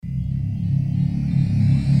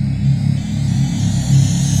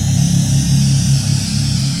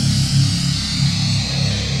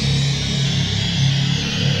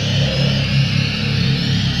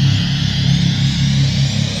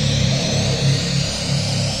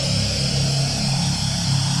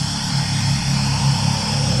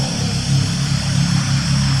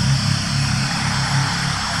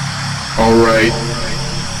Alright,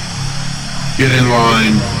 get in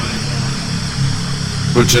line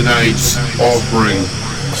for tonight's offering.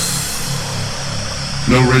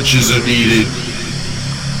 No riches are needed.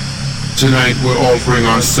 Tonight we're offering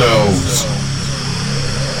ourselves.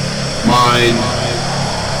 Mind,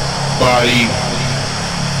 body,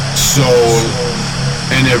 soul,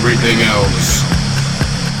 and everything else.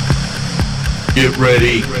 Get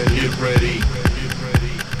ready, get ready.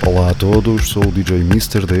 Olá a todos, sou o DJ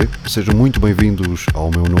Mr. D. Sejam muito bem-vindos ao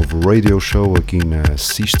meu novo radio show aqui na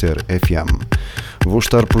Sister FM. Vou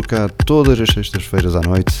estar por cá todas as sextas-feiras à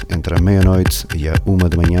noite, entre a meia-noite e a 1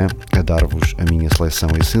 da manhã, a dar-vos a minha seleção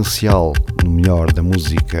essencial no melhor da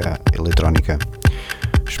música eletrónica.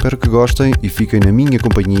 Espero que gostem e fiquem na minha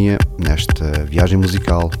companhia nesta viagem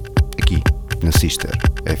musical aqui na Sister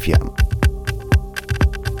FM.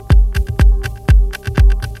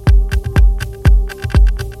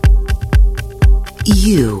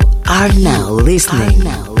 You are now listening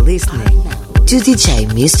to DJ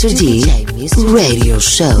Mr. D Radio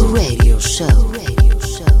Show.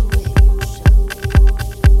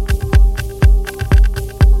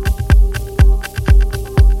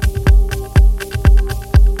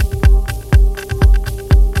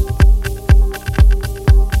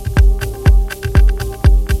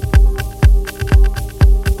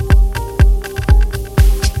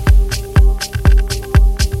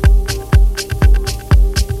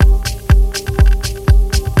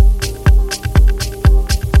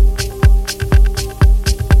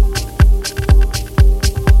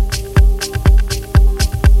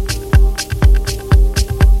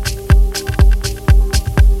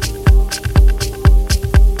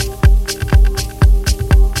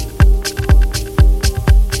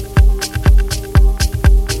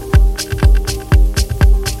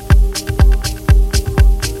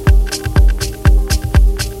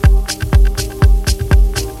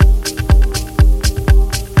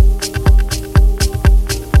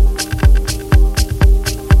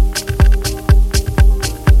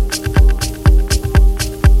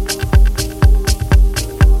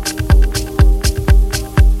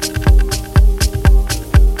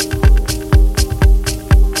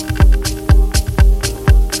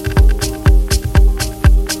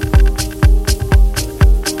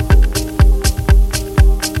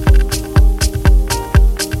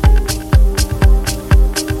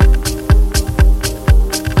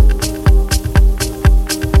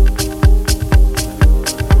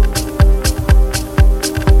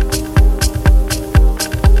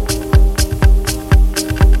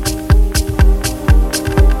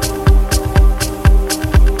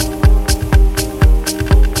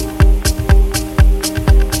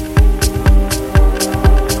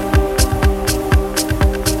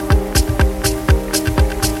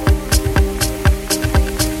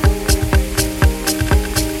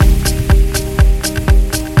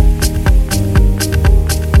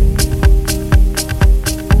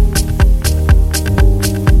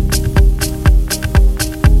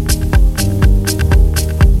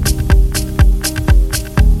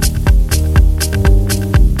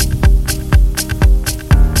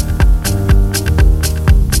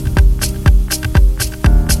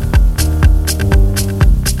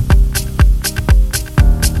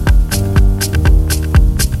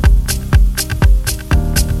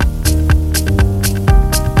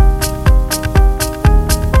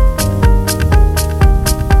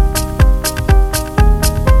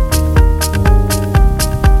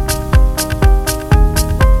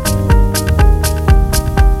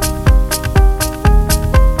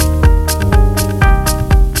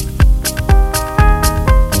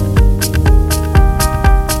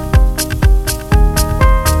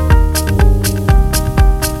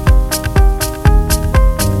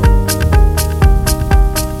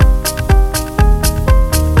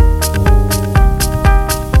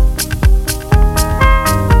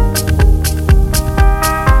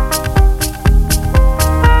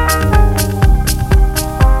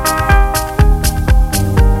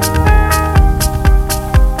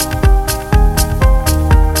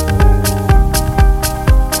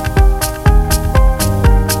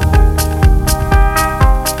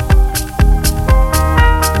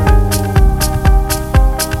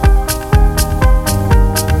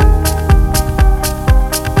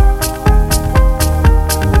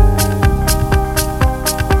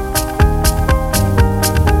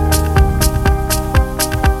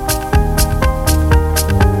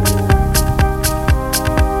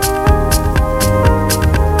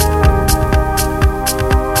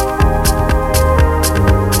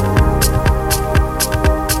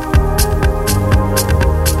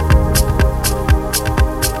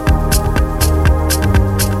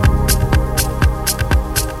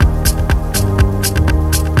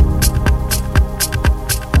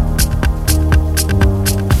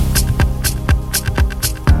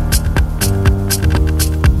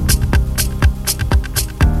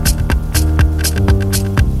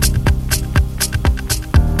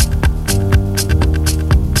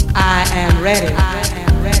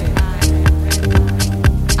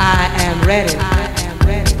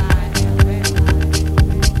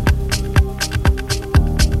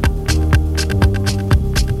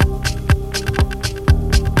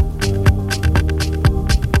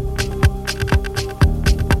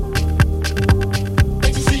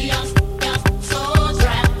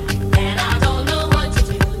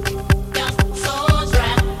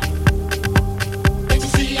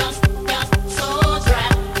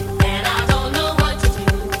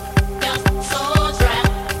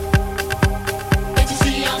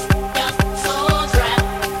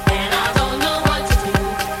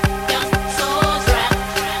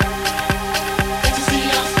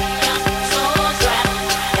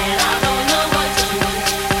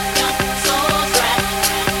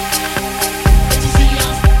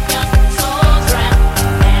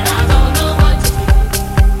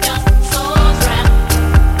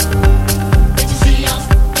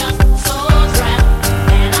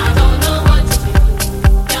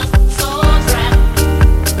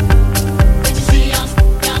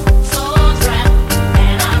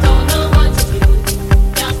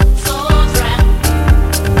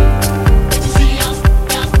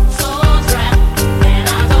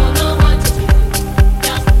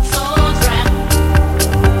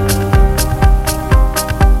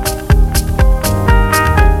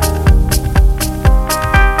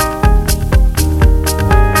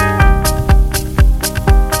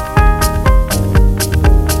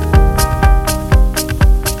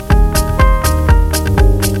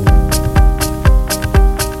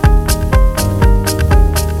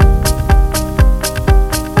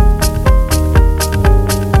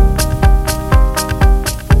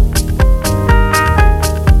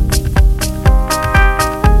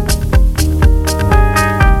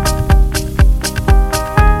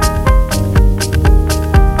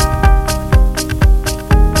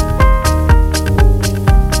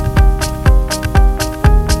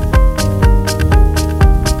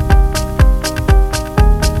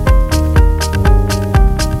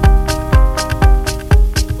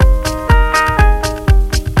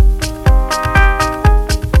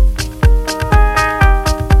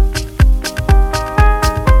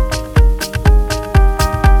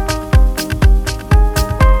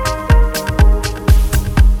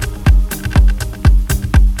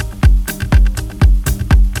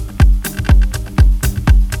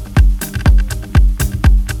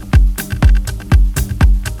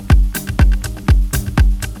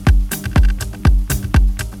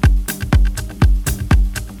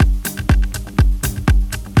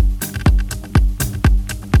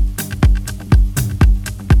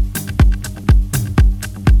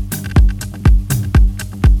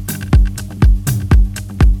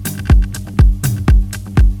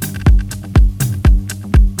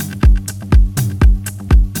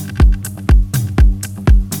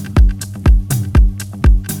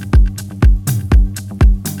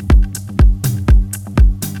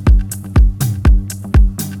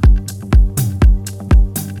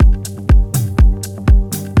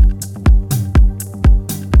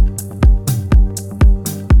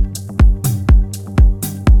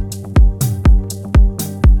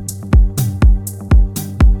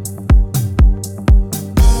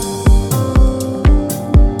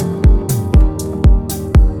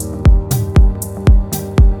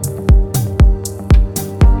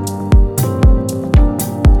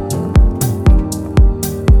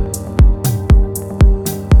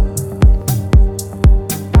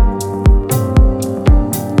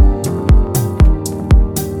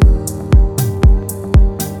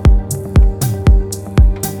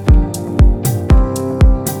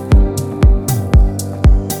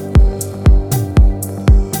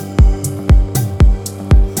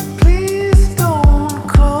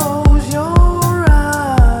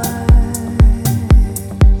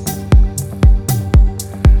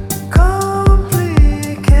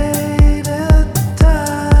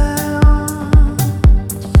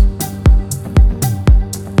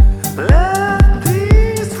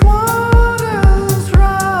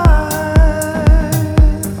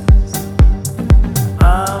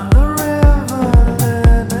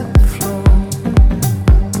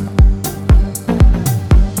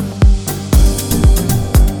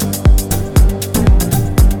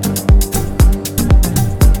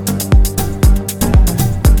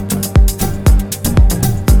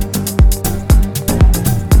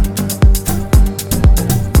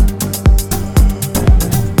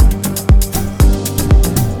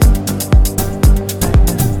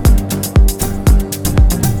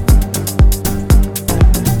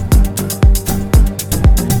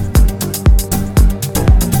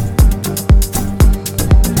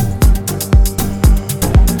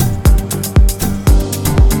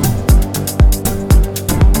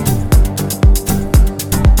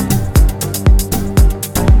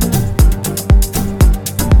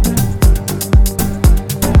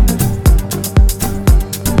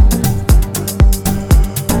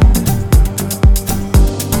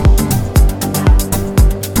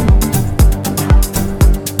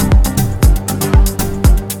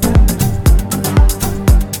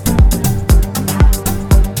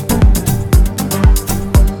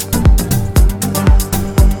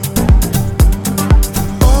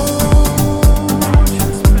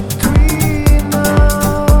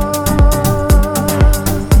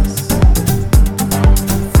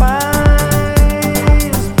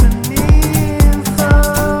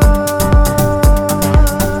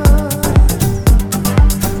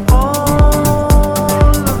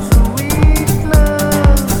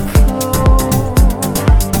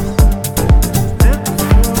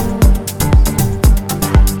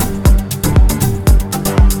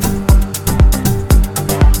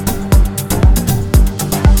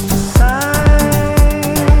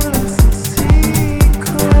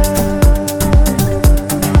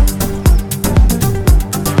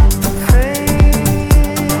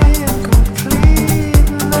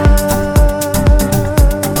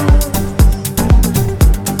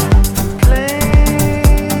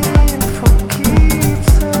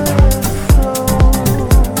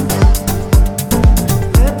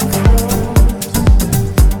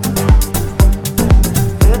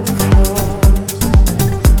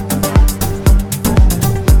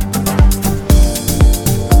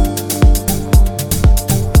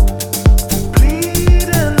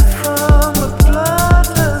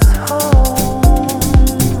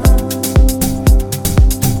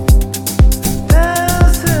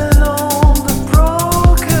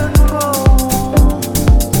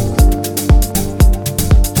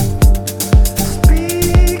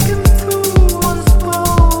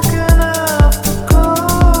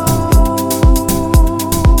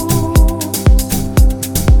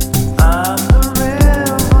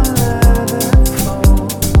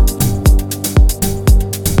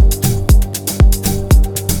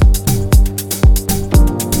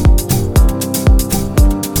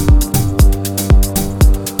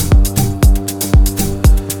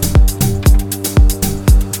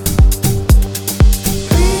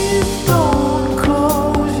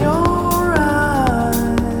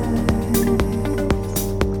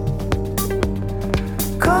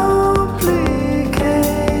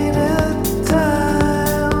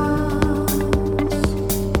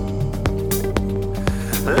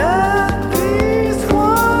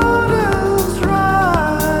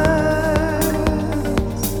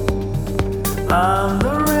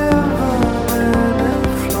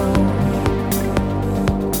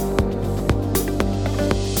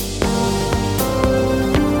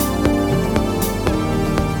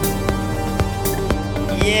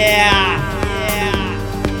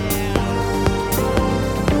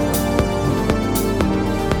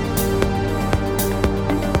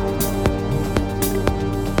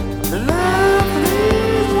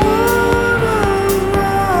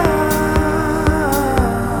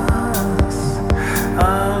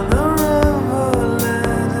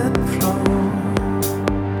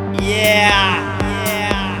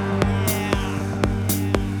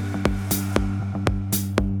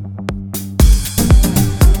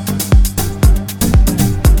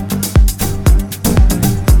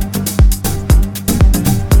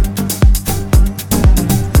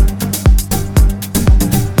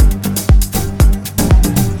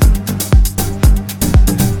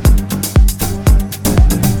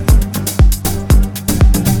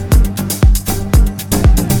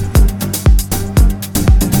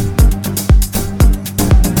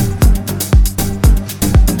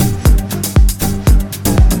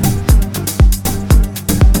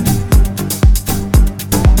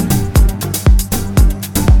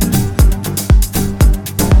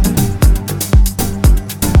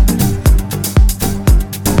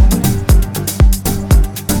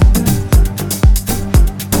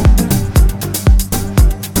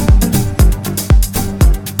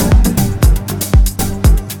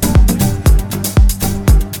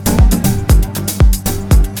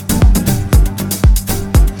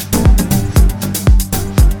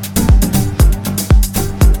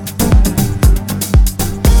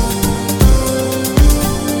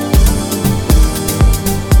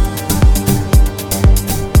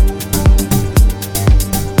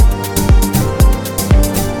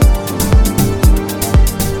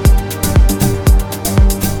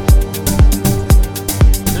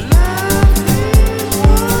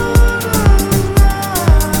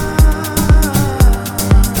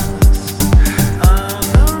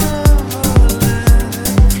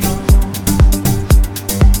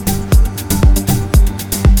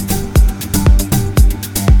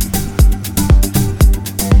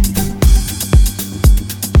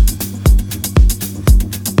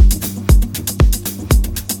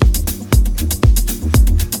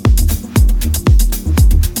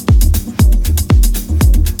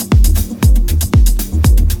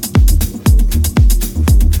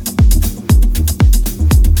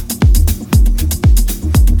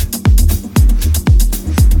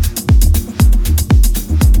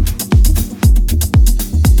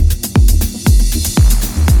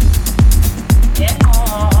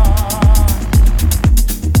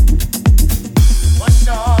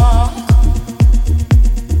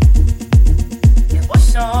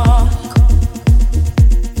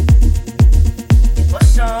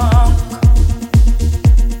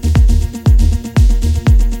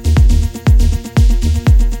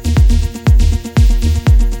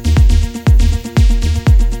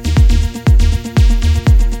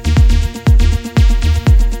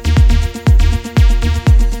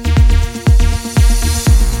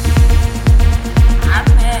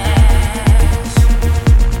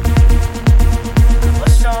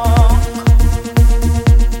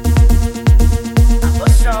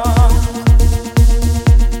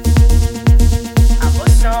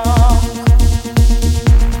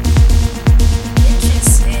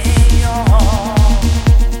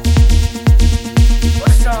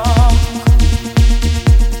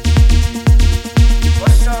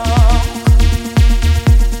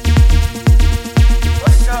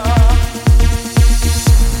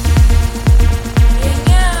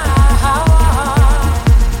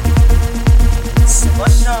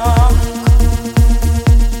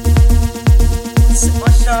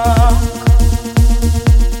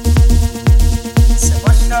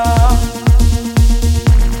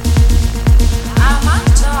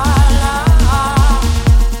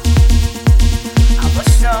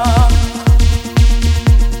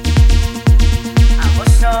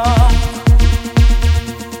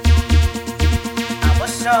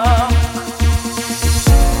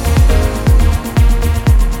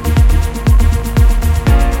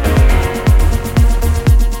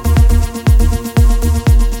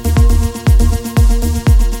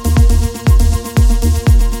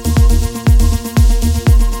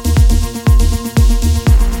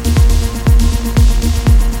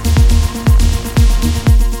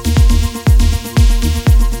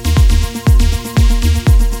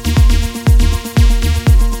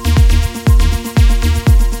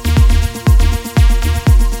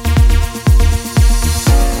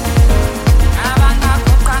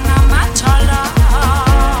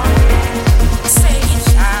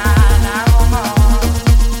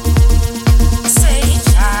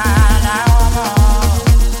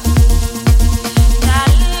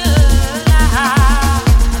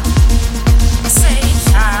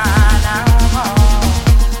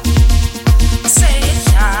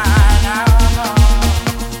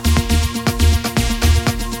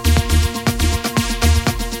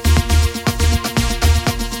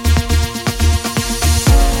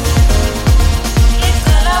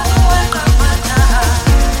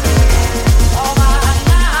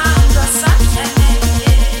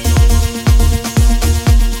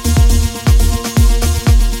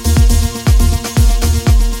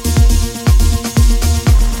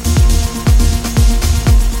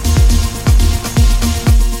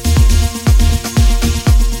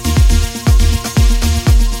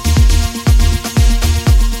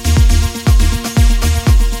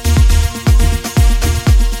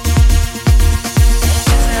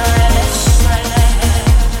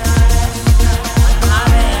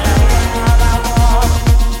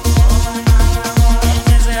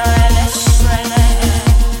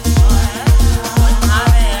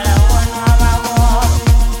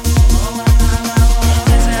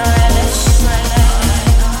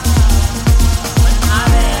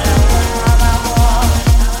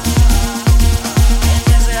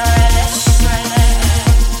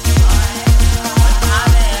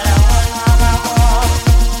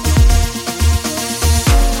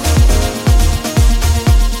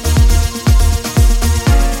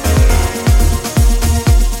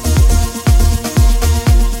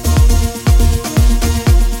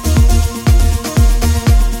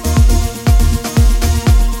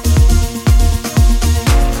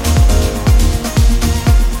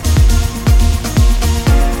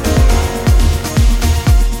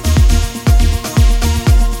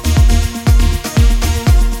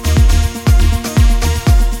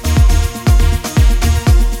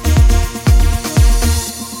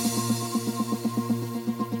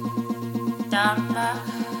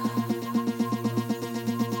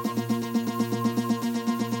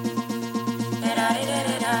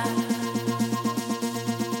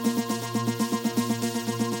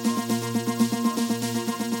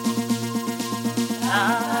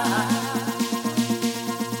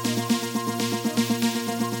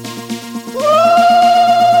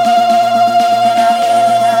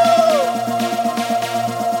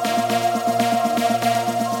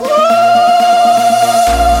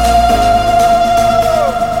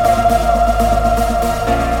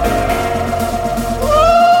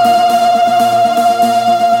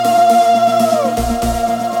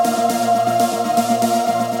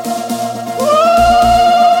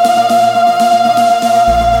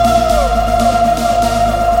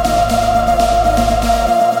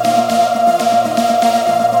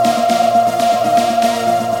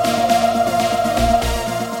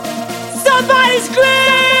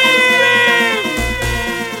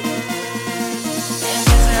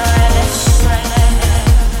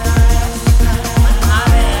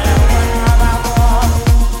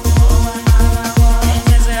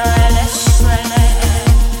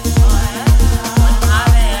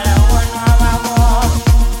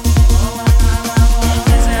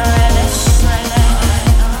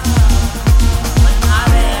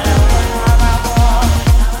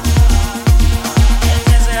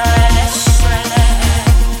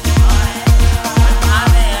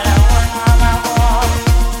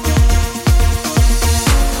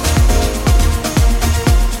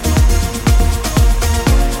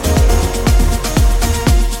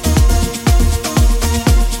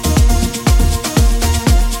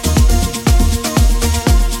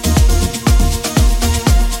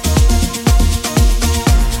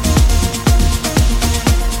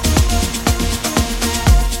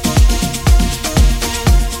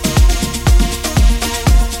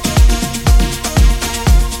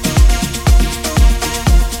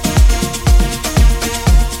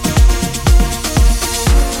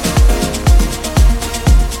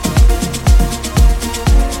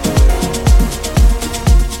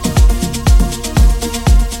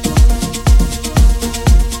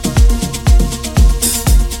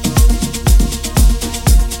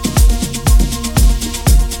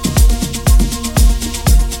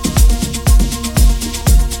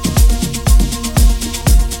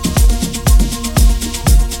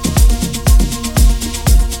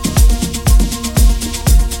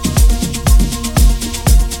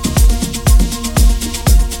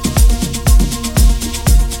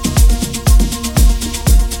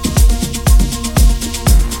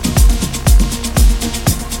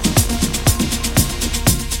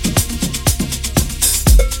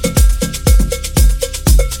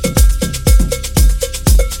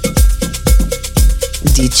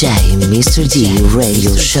 DJ Mr. D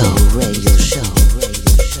Radio Show.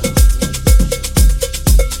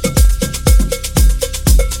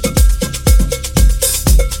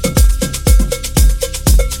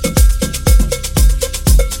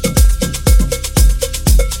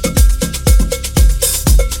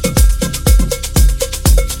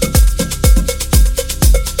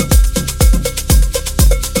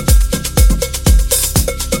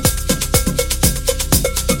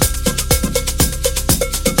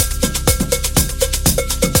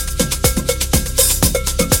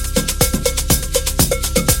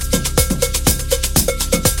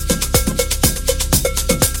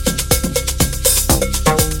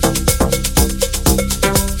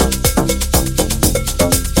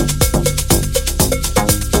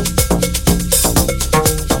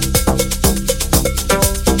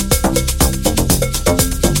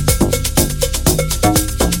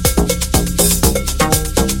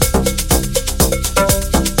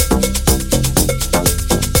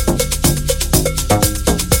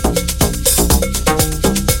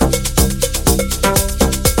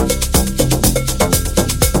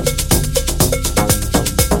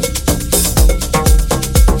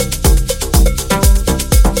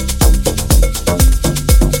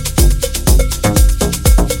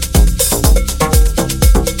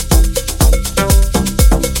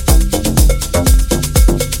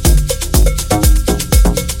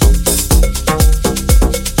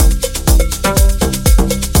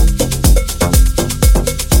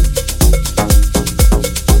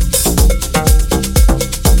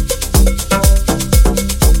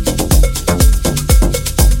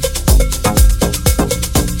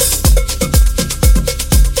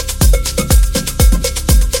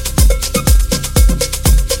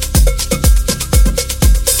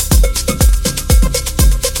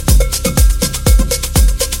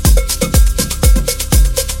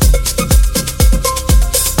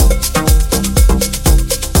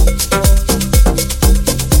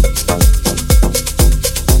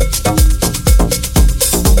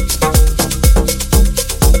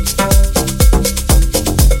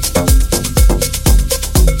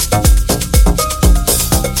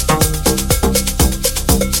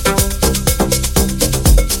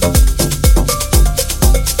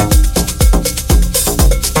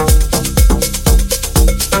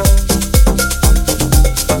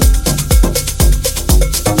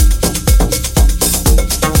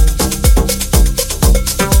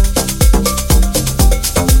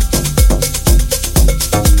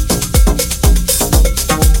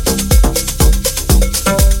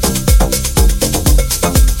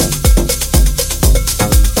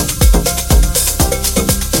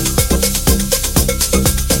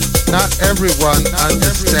 everyone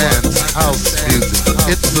understands house music.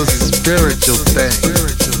 It's a spiritual thing,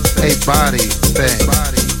 a body thing,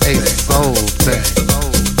 a soul thing,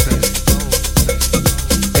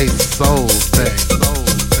 a soul thing.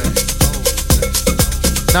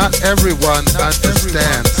 Not everyone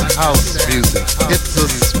understands house music. It's a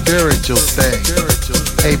spiritual thing,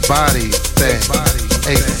 a body thing,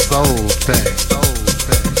 a soul thing,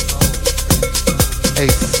 a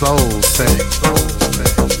soul thing.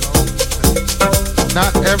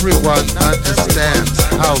 Not everyone understands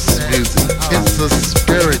house music. It's a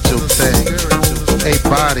spiritual thing, a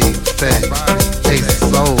body thing, a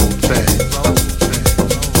soul thing,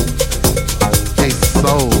 a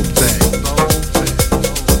soul thing.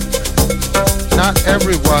 Not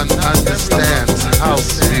everyone understands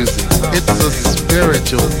house music. It's a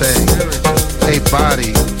spiritual thing, a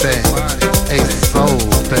body thing, a soul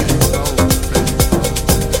thing,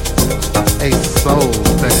 a soul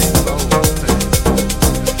thing.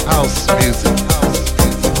 House music,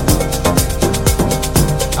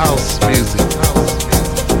 house music,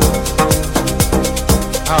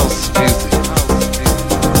 house music,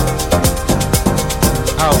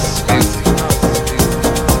 house music.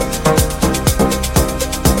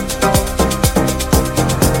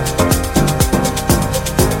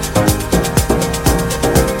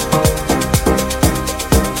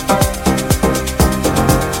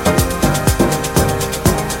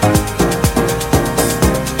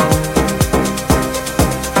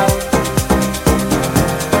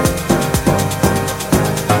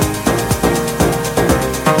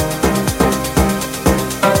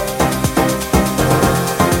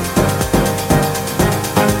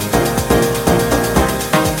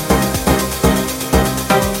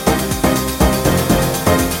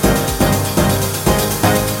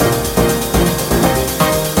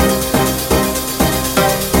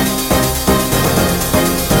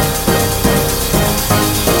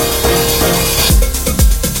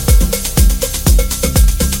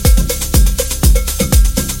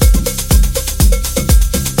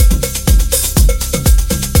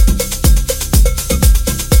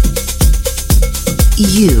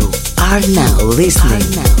 are now listening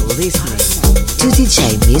to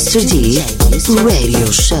DJ Mr. D Radio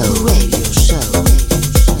Show.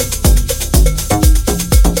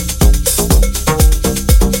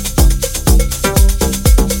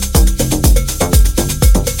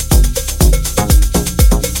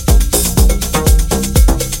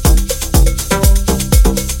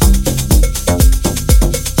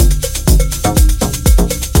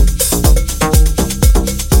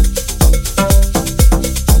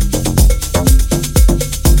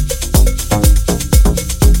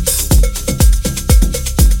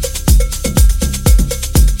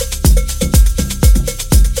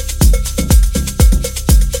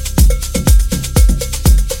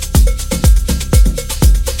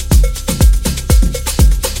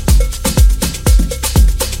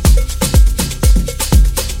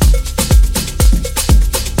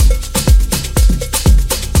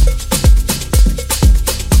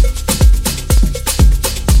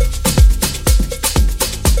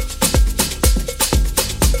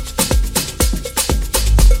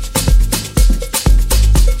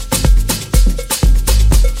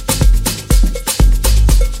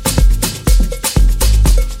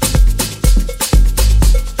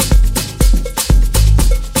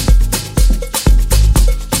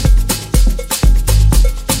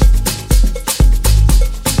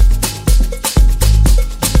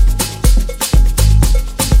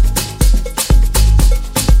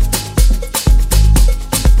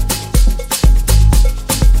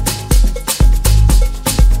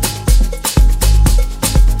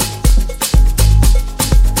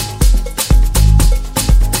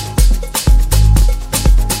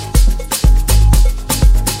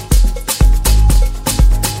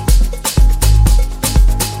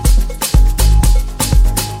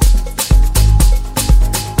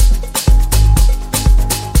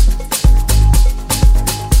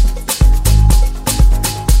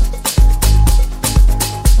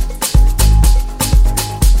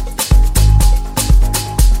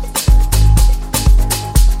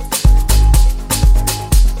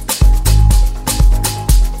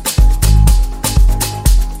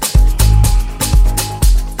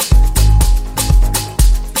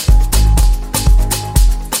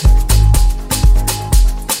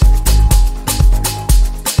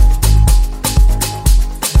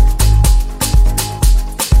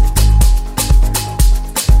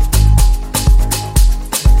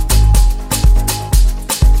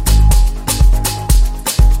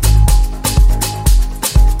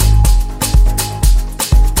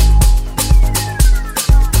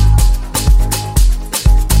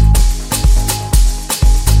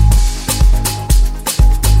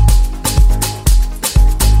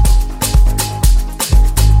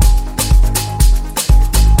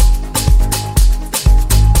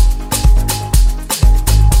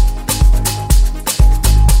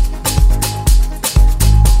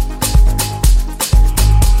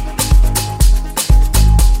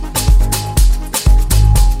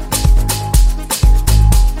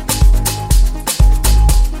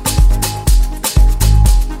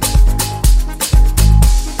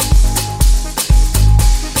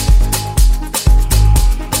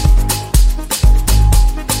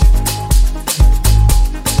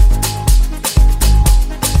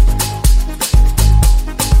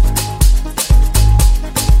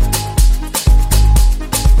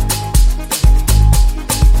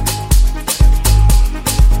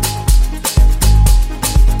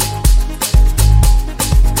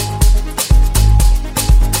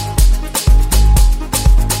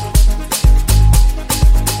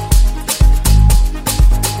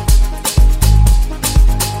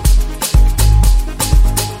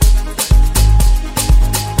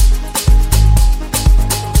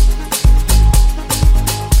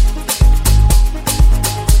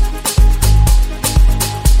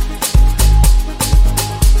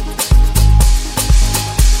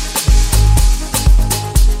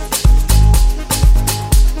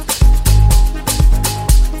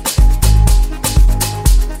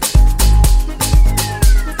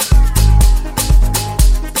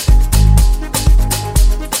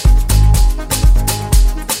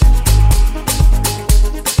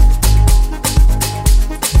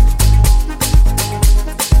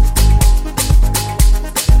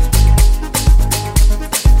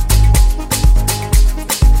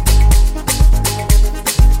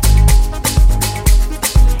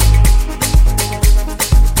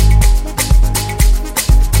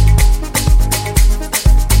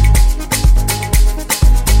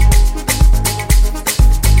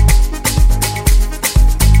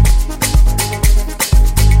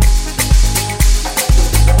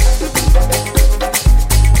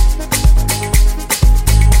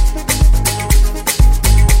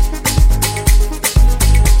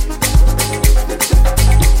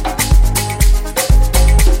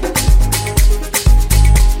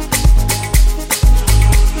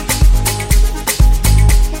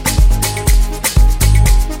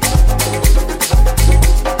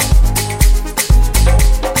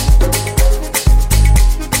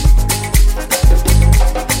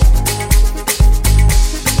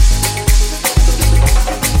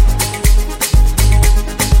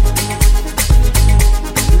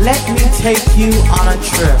 take you on a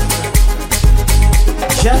trip.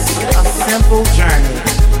 Just a simple journey.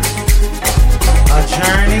 A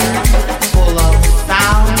journey full of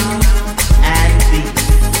sound and beat.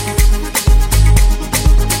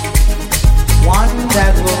 One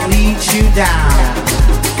that will lead you down,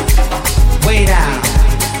 way down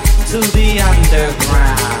to the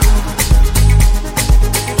underground.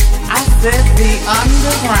 I said the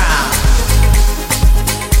underground,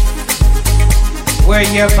 where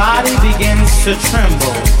your body begins to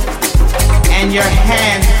tremble and your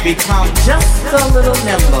hands become just a little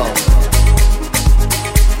nimble.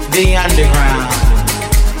 The underground,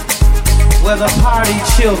 where the party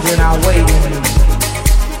children are waiting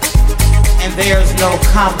and there's no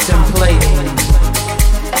contemplating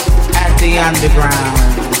at the underground.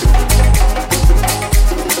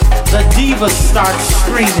 The divas start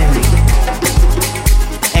screaming,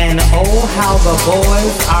 and oh how the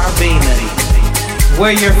boys are beaming,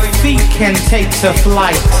 where your feet can take to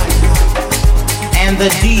flight and the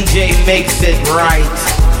DJ makes it right.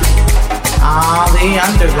 Ah, the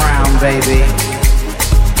underground, baby.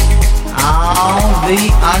 Ah,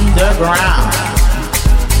 the underground.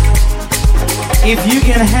 If you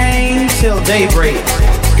can hang till daybreak,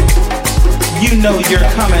 you know you're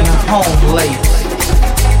coming home late.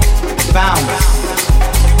 Bounce,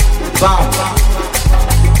 bump,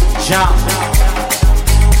 jump,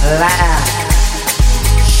 laugh,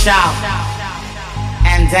 shout,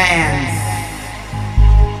 and dance.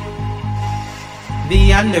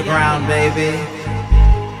 The underground, baby.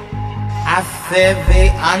 I said the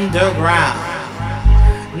underground.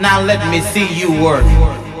 Now let me see you work.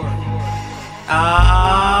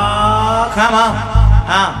 Come on,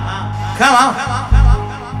 come on.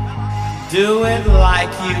 Do it like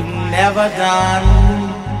you've never done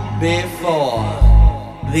before.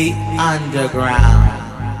 The underground.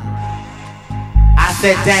 I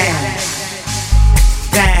said dance,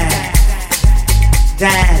 dance,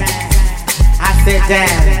 dance. I said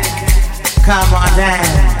dance, come on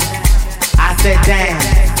dance. I said dance,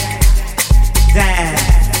 dance,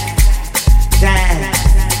 dance.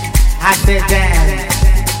 I said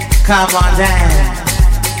dance, come on dance.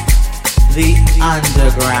 The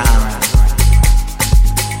underground.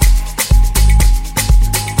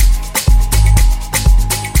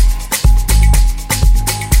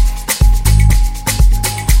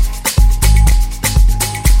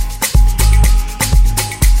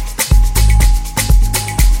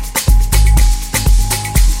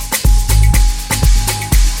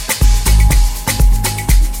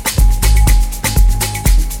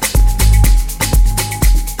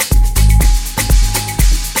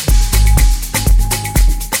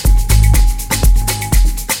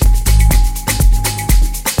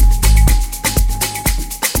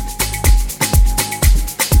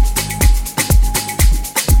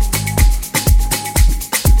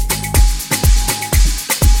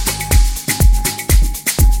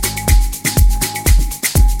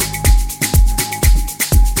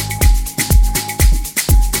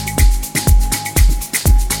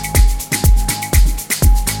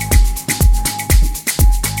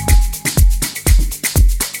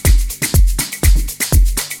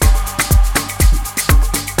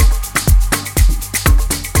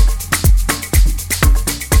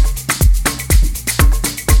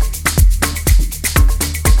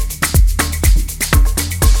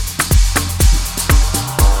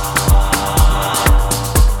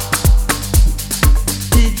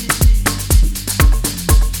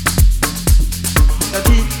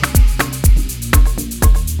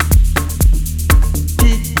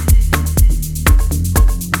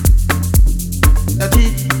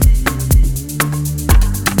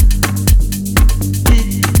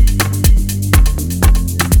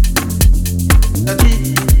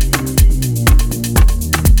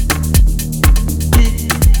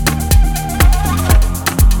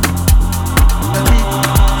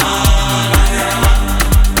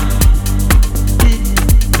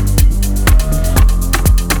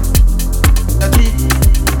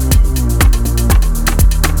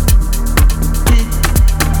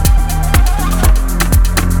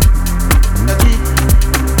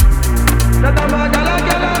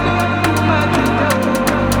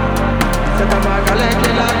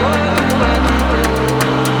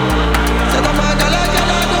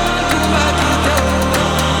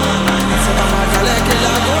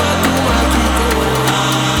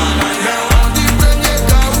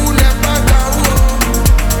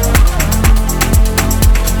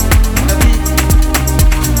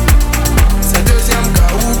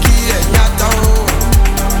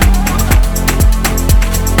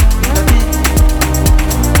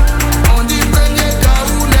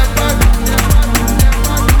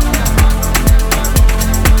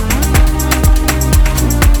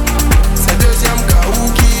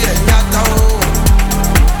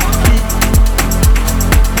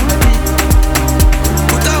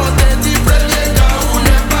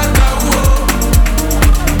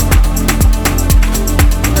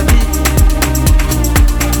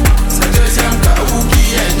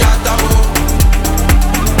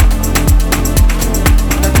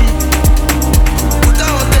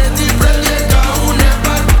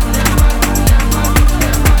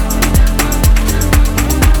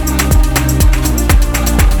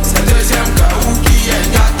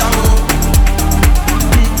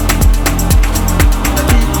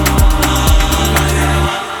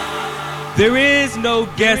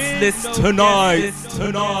 guest list tonight.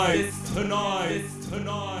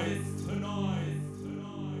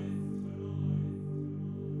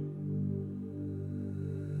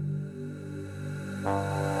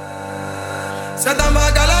 C'est dans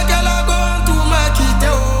ma galère que la gomme tout m'a quitté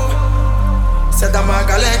oh. C'est dans ma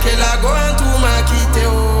galère que la gomme tout m'a quitté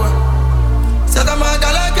oh. C'est dans ma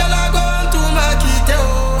galère que la gomme tout m'a quitté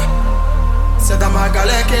oh. C'est dans ma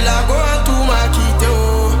galère que la gomme tout m'a quitté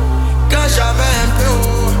oh. Quand j'avais un peu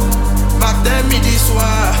oh. Matin, midi,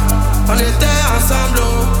 soir, on était ensemble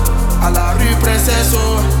oh. À la rue Princesse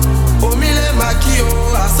oh. Au milieu maquis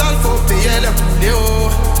oh. À salle faut payer les poulets oh.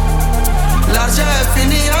 L'argent est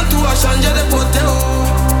fini, en tout a changé de côté oh.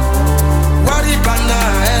 Waribana,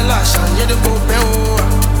 elle a changé de côté oh.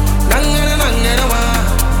 Nangere nangere wa,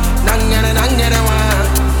 nangere nangere wa,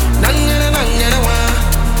 nangere nangere wa,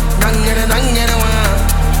 nangere nangere wa,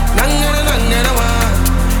 nangere nangere wa,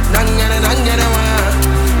 nangere nangere wa,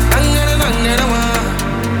 nangere nangere wa,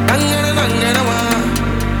 nangere nangere wa.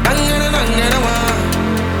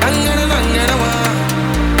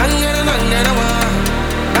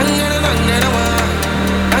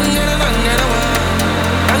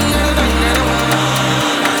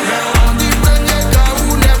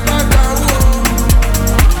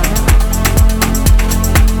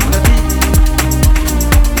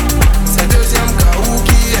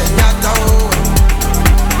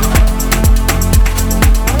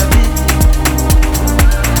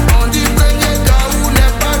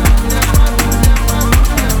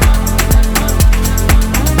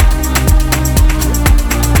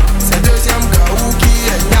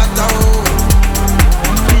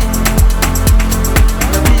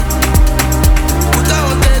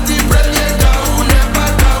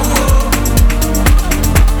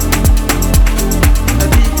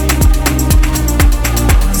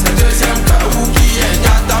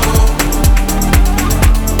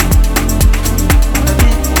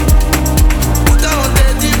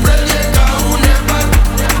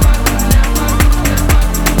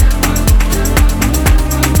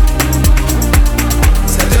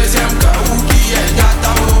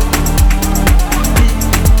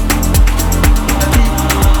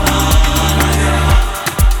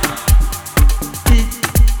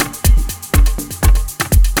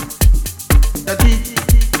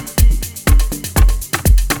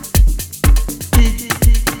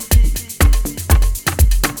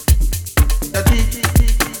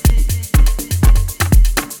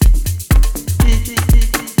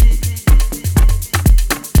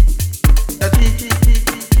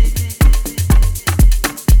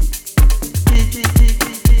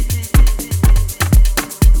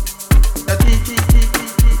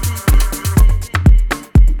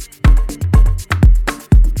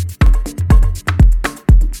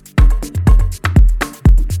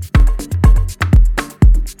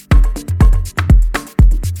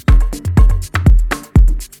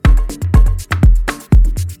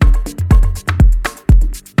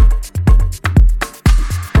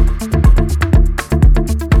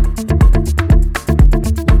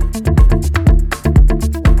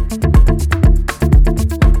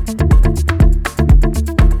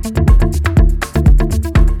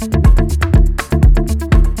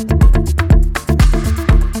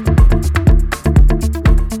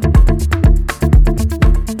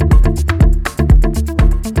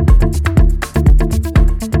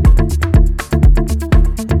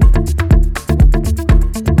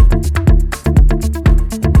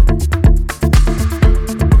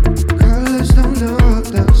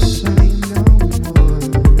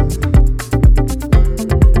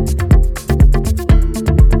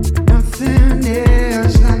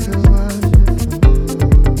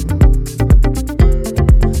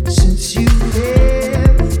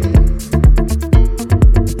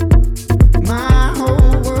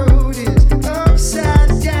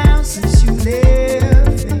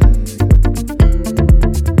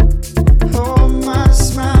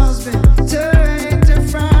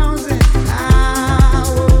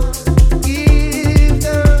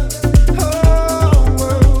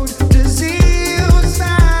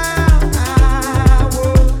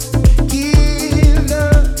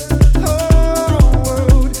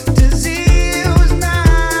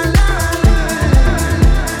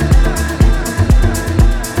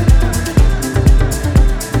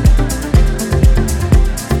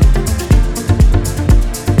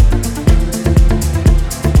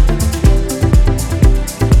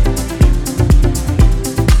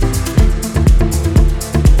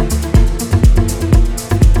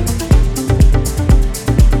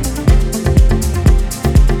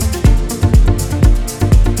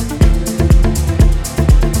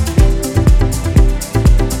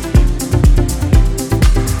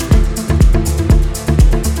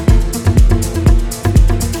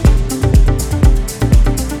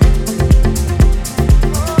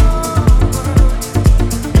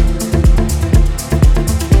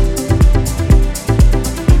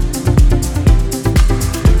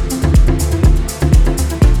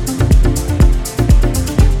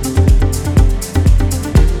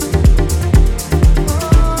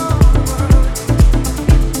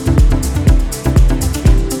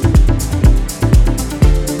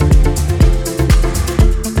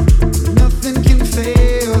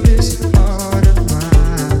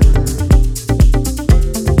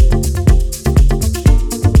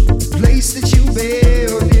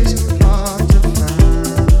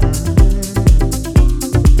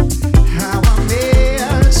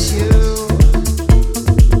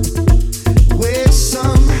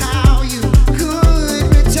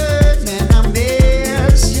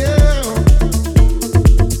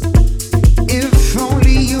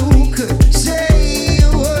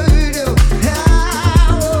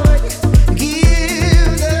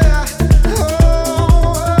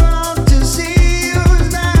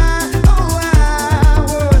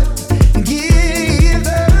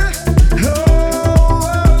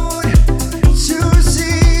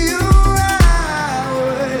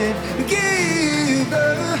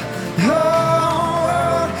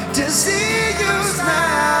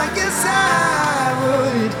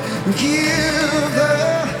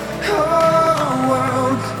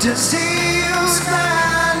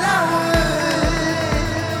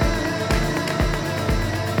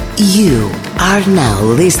 You are now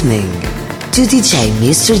listening to DJ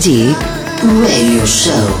Mr. D Radio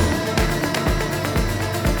Show.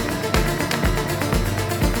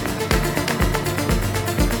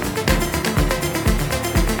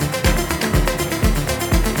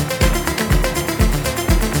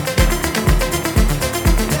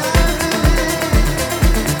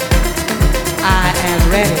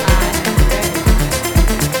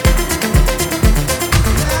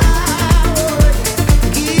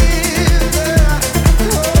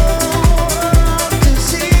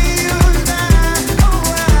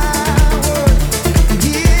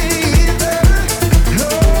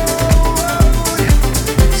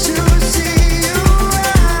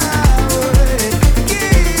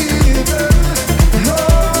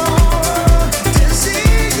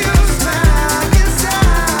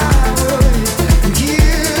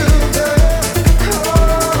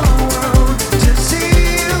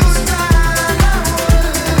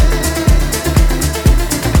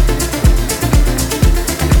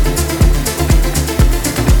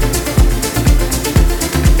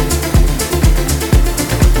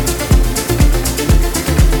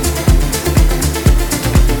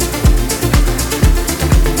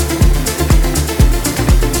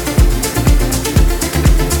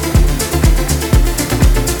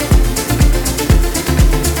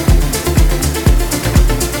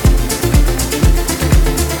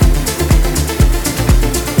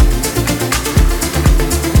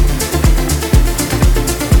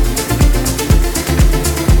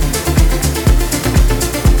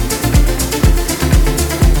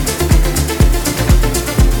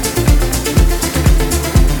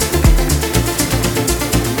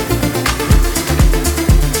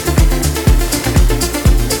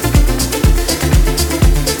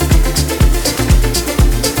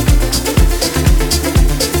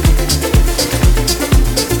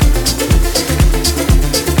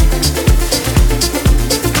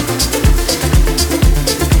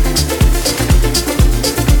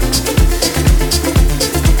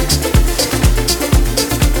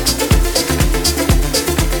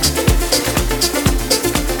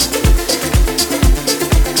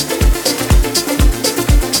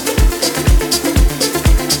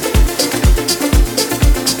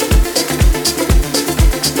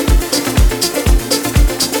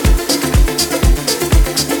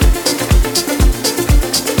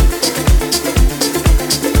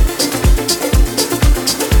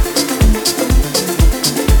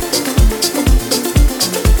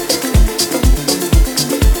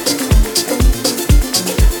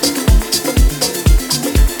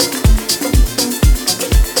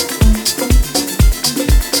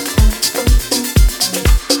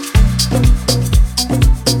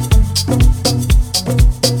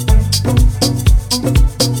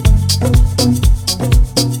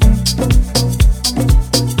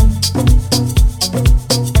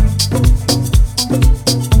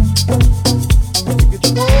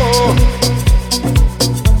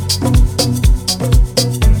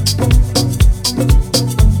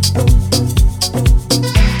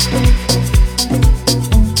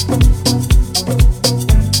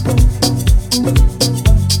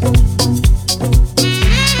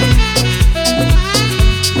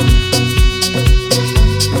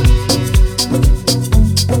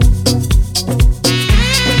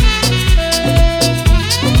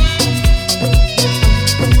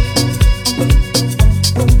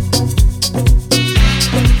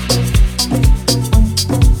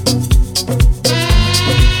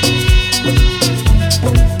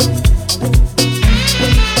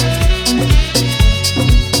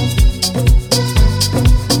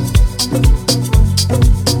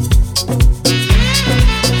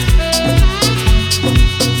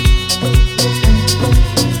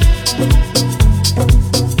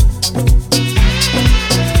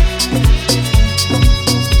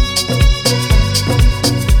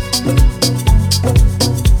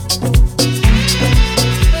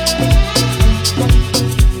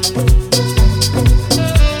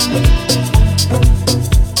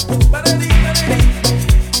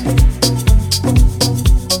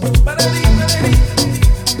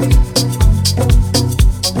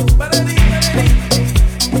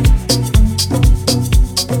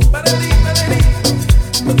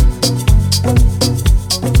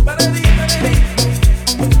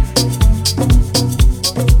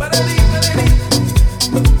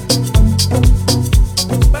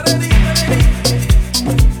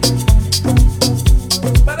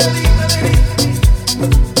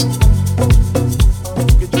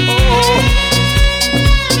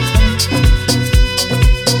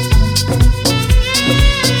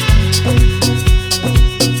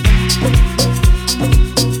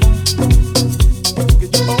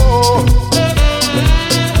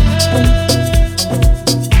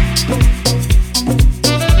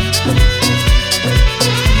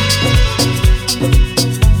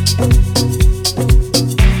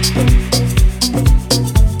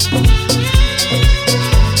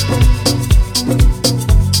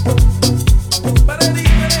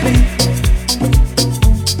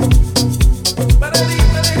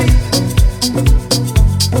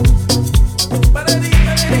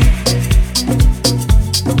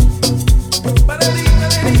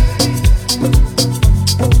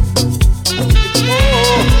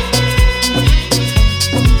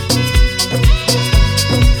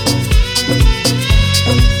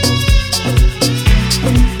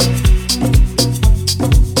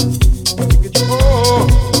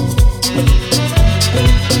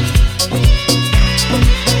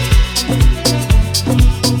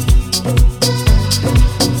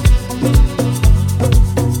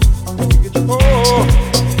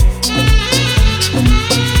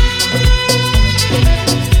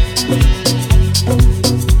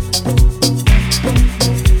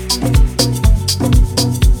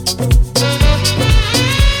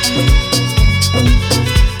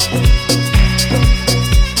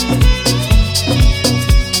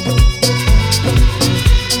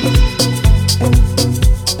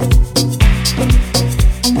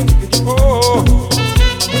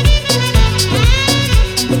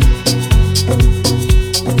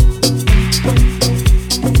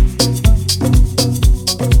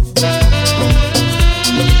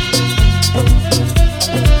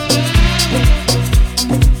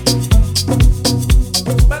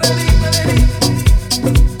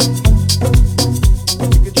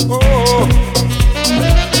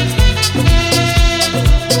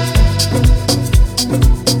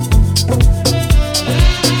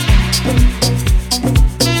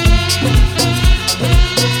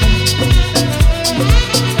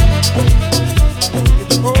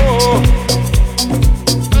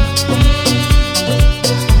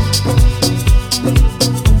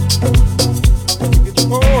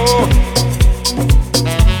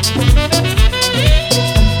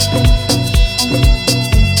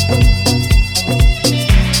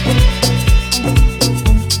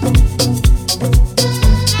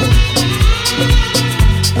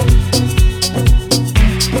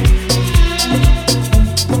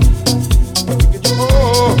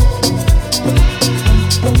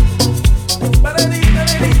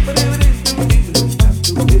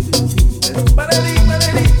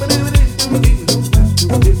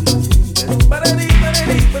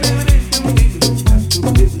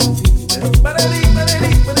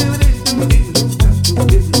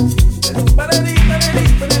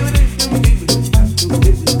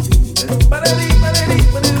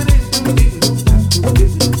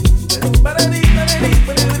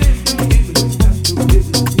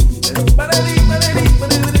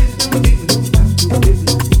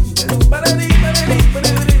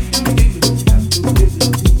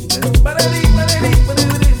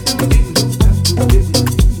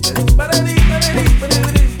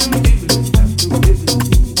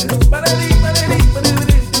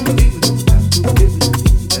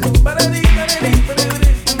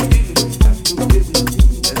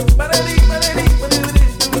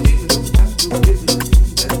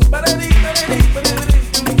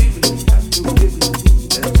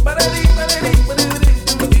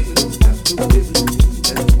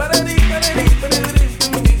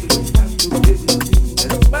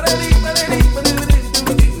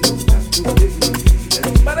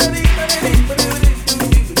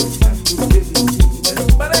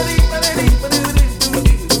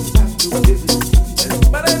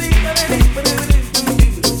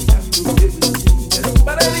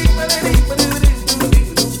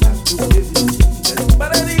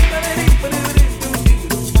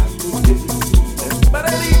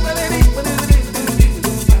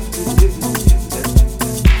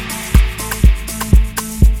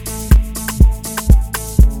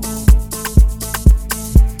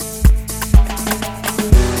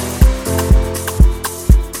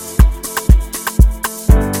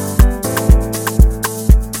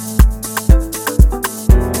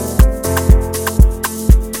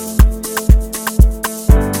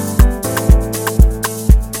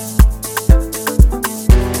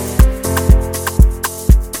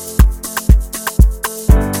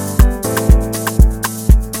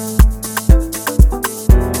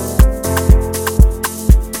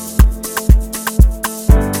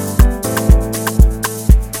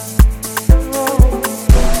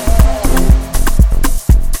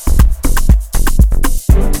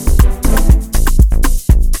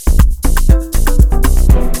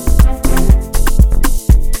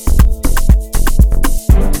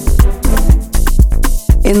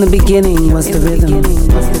 In the beginning was the rhythm.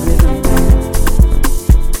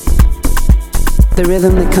 The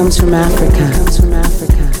rhythm that comes from Africa.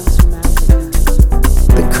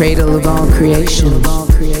 The cradle of all creation.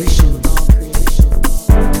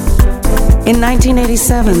 In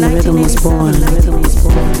 1987, the rhythm was born.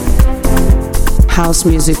 House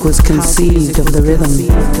music was conceived of the rhythm.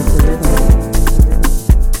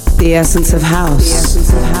 The essence of house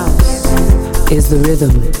is the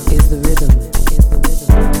rhythm.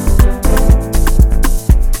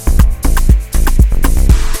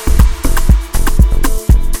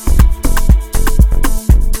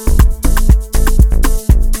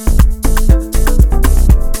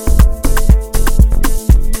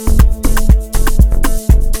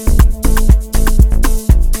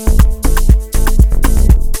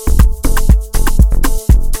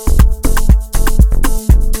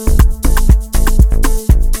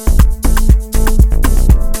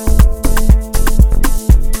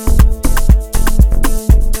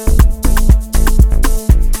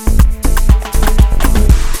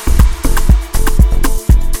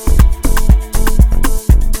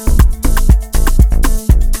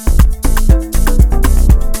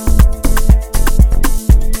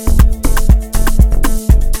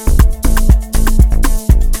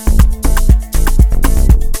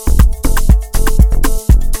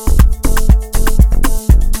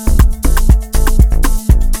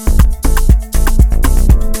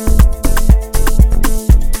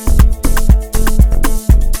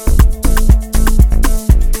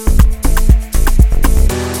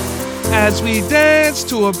 As we dance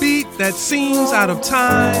to a beat that seems out of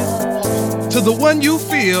time, to the one you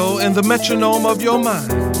feel in the metronome of your mind.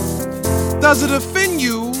 Does it offend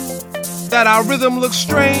you that our rhythm looks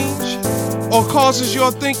strange or causes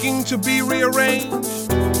your thinking to be rearranged?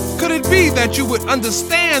 Could it be that you would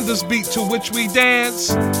understand this beat to which we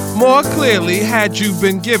dance more clearly had you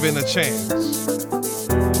been given a chance?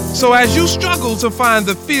 So as you struggle to find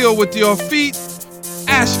the feel with your feet,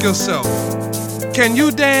 ask yourself, can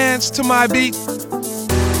you dance to my beat?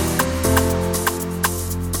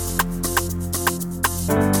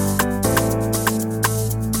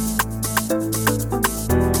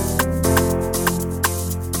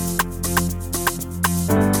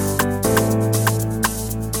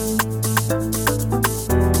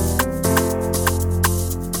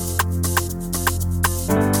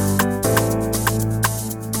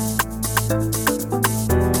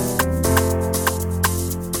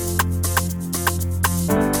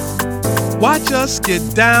 Watch us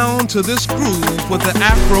get down to this groove with the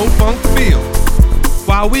Afro-funk feel,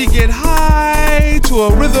 while we get high to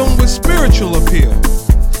a rhythm with spiritual appeal.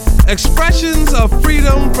 Expressions of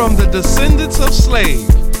freedom from the descendants of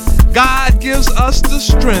slaves. God gives us the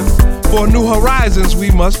strength for new horizons we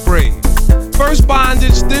must brave. First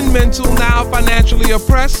bondage, then mental, now financially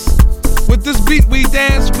oppressed. With this beat we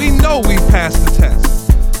dance, we know we passed the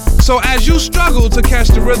test. So as you struggle to catch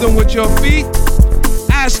the rhythm with your feet,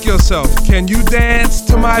 ask yourself, can you dance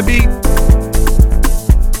to my beat?